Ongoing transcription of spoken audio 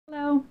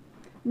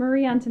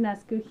Marie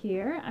Antonescu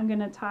here. I'm going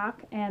to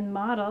talk and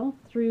model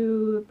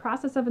through the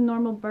process of a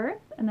normal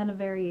birth and then a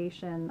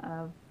variation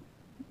of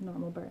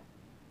normal birth.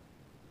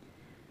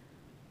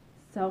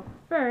 So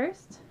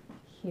first,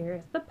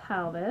 here's the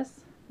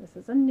pelvis. This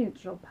is a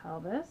neutral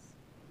pelvis.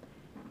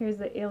 Here's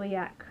the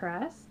iliac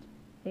crest,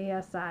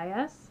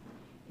 ASIS.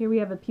 Here we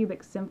have a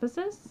pubic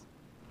symphysis.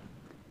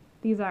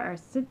 These are our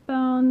sit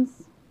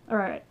bones,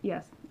 or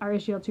yes, our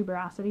ischial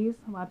tuberosities.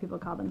 A lot of people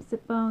call them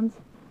sit bones.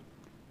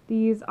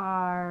 These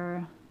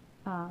are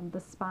the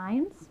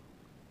spines,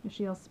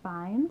 ischial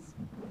spines.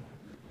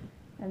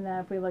 And then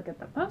if we look at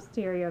the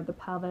posterior of the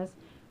pelvis,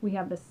 we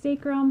have the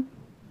sacrum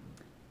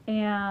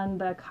and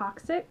the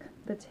coccyx,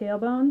 the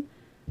tailbone.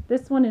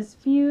 This one is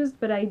fused,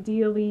 but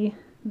ideally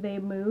they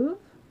move.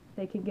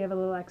 They can give a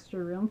little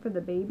extra room for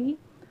the baby.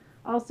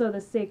 Also, the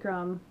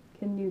sacrum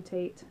can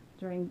nutate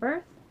during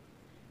birth,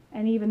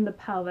 and even the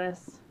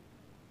pelvis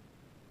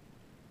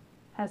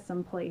has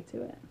some play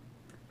to it.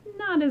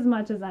 Not as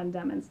much as I'm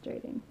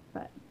demonstrating,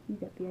 but you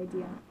get the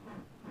idea.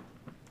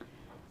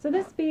 So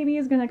this baby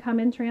is going to come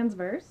in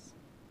transverse.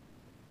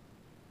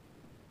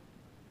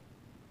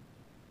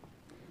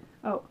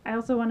 Oh, I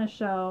also want to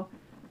show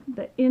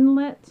the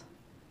inlet,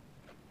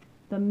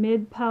 the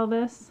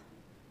mid-pelvis,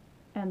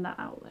 and the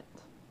outlet.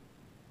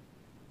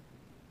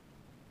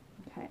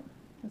 Okay,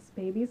 this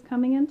baby's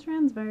coming in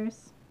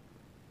transverse.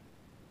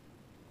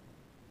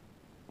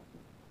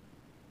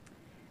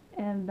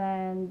 And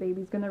then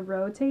baby's going to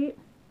rotate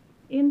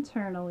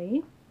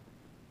internally.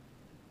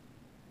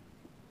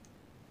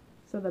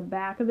 So the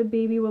back of the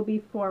baby will be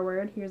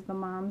forward. Here's the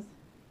mom's,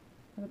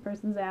 or the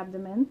person's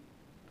abdomen.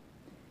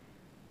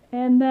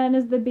 And then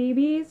as the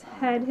baby's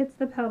head hits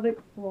the pelvic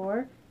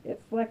floor,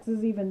 it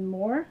flexes even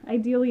more.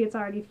 Ideally, it's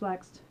already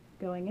flexed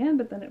going in,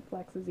 but then it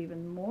flexes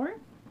even more.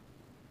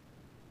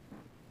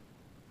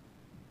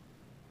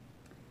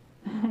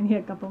 I need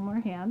a couple more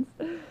hands.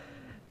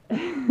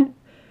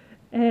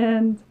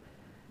 And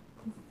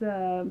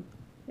the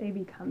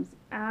baby comes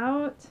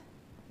out.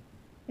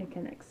 It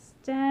can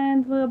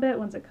extend a little bit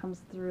once it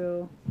comes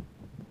through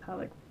the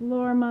pelvic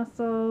floor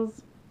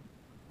muscles.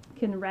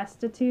 Can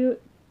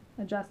restitute,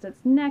 adjust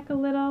its neck a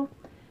little.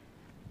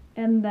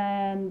 And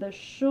then the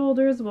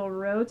shoulders will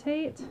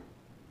rotate.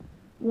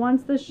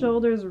 Once the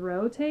shoulders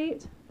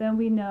rotate, then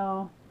we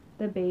know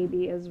the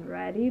baby is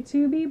ready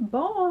to be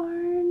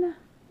born.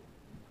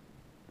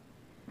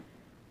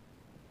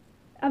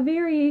 A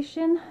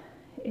variation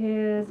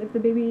is if the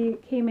baby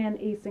came in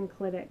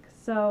asynclitic.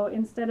 So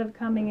instead of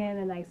coming in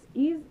a nice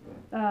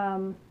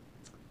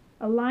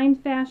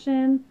aligned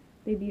fashion,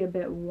 they'd be a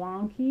bit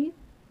wonky.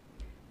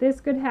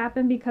 This could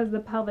happen because the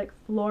pelvic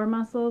floor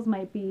muscles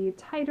might be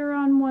tighter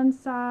on one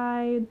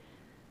side,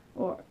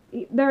 or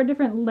there are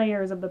different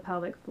layers of the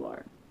pelvic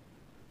floor.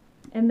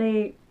 And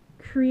they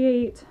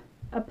create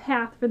a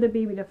path for the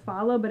baby to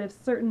follow, but if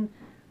certain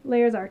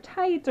layers are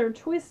tight or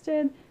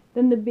twisted,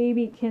 then the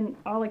baby can,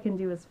 all it can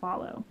do is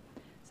follow.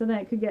 So then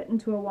it could get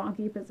into a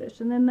wonky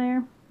position in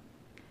there.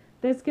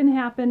 This can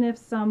happen if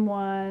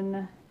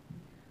someone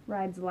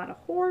rides a lot of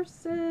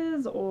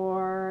horses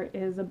or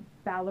is a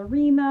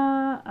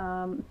ballerina,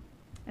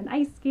 an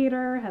ice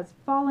skater, has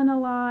fallen a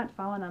lot,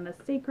 fallen on the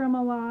sacrum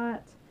a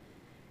lot.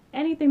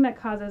 Anything that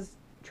causes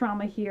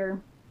trauma here.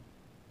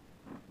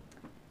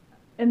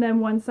 And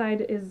then one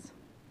side is,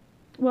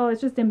 well,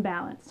 it's just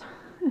imbalanced.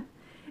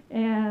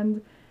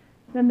 And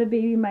then the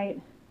baby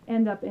might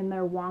end up in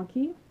there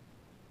wonky.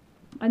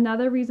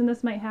 Another reason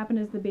this might happen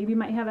is the baby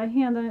might have a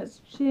hand on its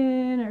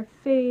chin or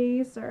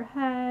face or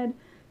head.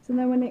 So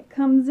then when it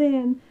comes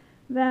in,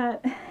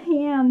 that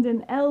hand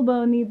and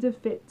elbow need to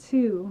fit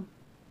too.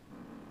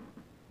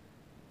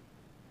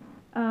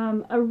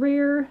 A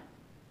rare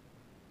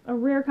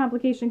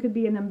complication could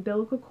be an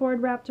umbilical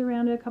cord wrapped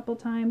around it a couple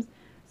times.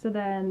 So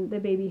then the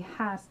baby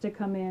has to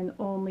come in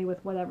only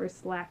with whatever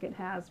slack it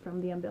has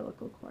from the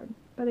umbilical cord.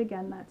 But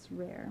again, that's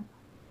rare.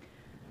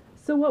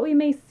 So what we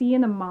may see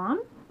in a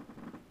mom,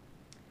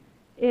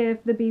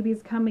 if the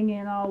baby's coming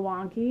in all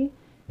wonky,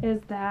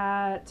 is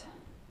that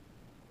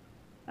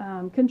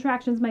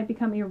contractions might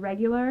become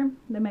irregular.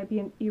 They might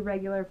be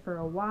irregular for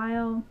a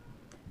while.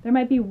 There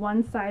might be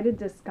one-sided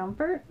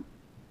discomfort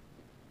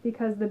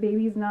because the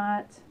baby's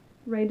not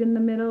right in the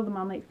middle. The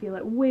mom might feel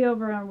it way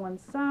over on one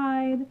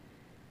side.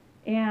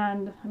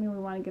 And, I mean, we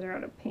want to get her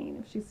out of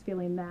pain if she's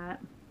feeling that.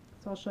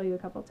 So I'll show you a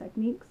couple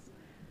techniques.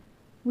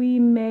 We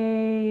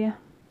may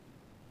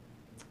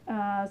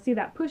see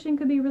that pushing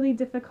could be really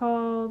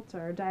difficult,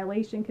 or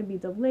dilation could be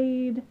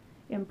delayed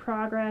in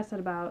progress at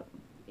about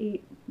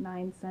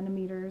 8-9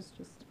 centimeters,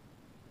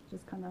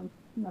 just kind of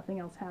nothing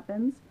else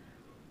happens.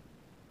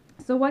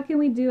 So what can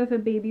we do if a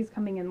baby's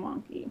coming in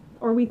wonky,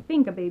 or we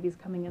think a baby's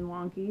coming in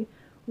wonky?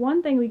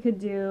 One thing we could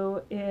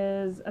do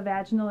is a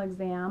vaginal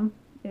exam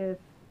if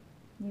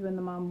you and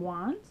the mom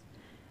want,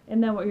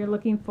 and then what you're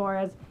looking for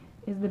is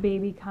the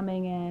baby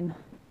coming in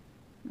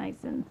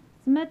nice and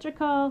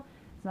symmetrical,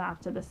 it's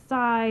off to the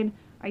side,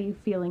 are you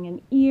feeling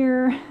an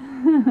ear?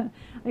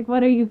 Like,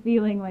 what are you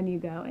feeling when you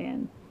go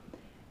in?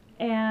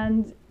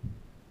 And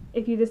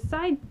if you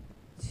decide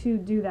to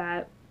do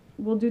that,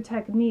 we'll do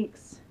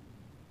techniques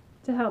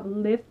to help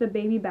lift the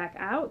baby back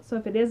out. So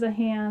if it is a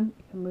hand,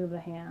 you can move the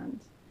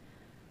hand.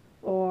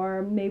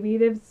 Or maybe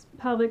there's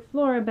pelvic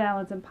floor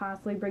imbalance and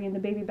possibly bringing the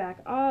baby back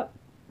up,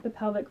 the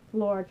pelvic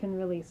floor can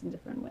release in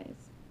different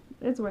ways.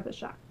 It's worth a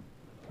shot.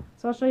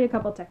 So I'll show you a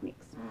couple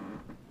techniques.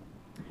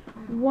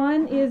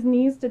 One is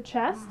knees to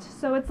chest.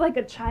 So it's like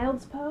a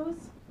child's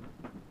pose,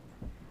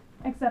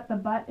 except the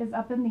butt is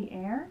up in the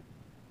air.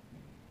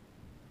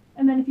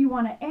 And then if you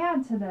want to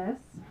add to this,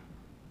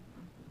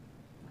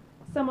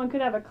 someone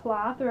could have a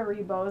cloth or a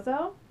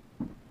rebozo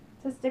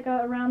to stick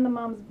around the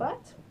mom's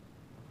butt.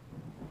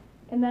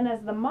 And then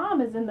as the mom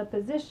is in the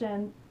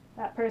position,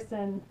 that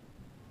person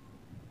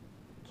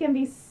can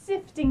be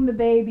sifting the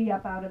baby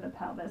up out of the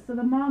pelvis. So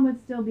the mom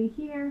would still be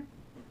here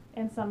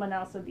and someone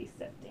else would be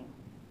sifting.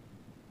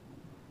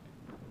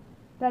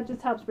 That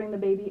just helps bring the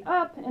baby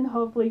up and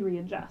hopefully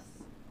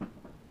readjusts.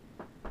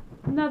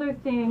 Another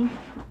thing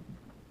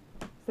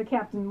is the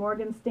Captain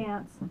Morgan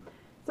stance.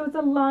 So it's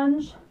a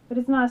lunge, but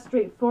it's not a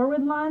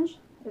straightforward lunge.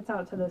 It's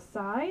out to the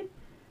side.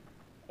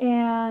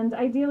 And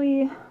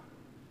ideally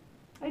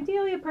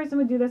a person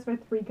would do this for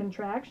 3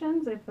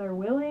 contractions if they're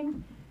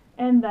willing,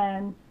 and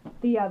then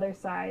the other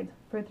side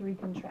for 3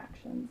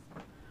 contractions.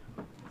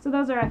 So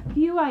those are a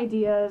few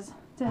ideas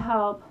to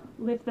help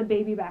lift the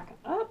baby back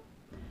up,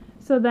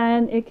 so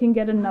then it can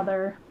get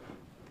another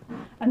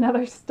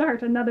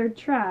start, another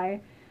try.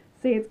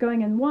 Say it's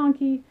going in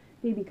wonky,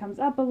 baby comes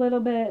up a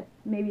little bit,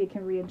 maybe it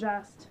can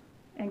readjust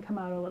and come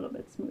out a little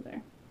bit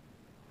smoother.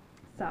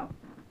 So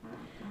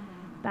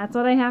that's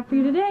what I have for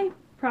you today.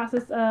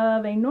 Process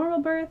of a normal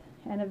birth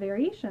and a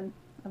variation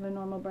of a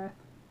normal birth.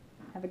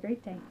 Have a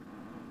great day.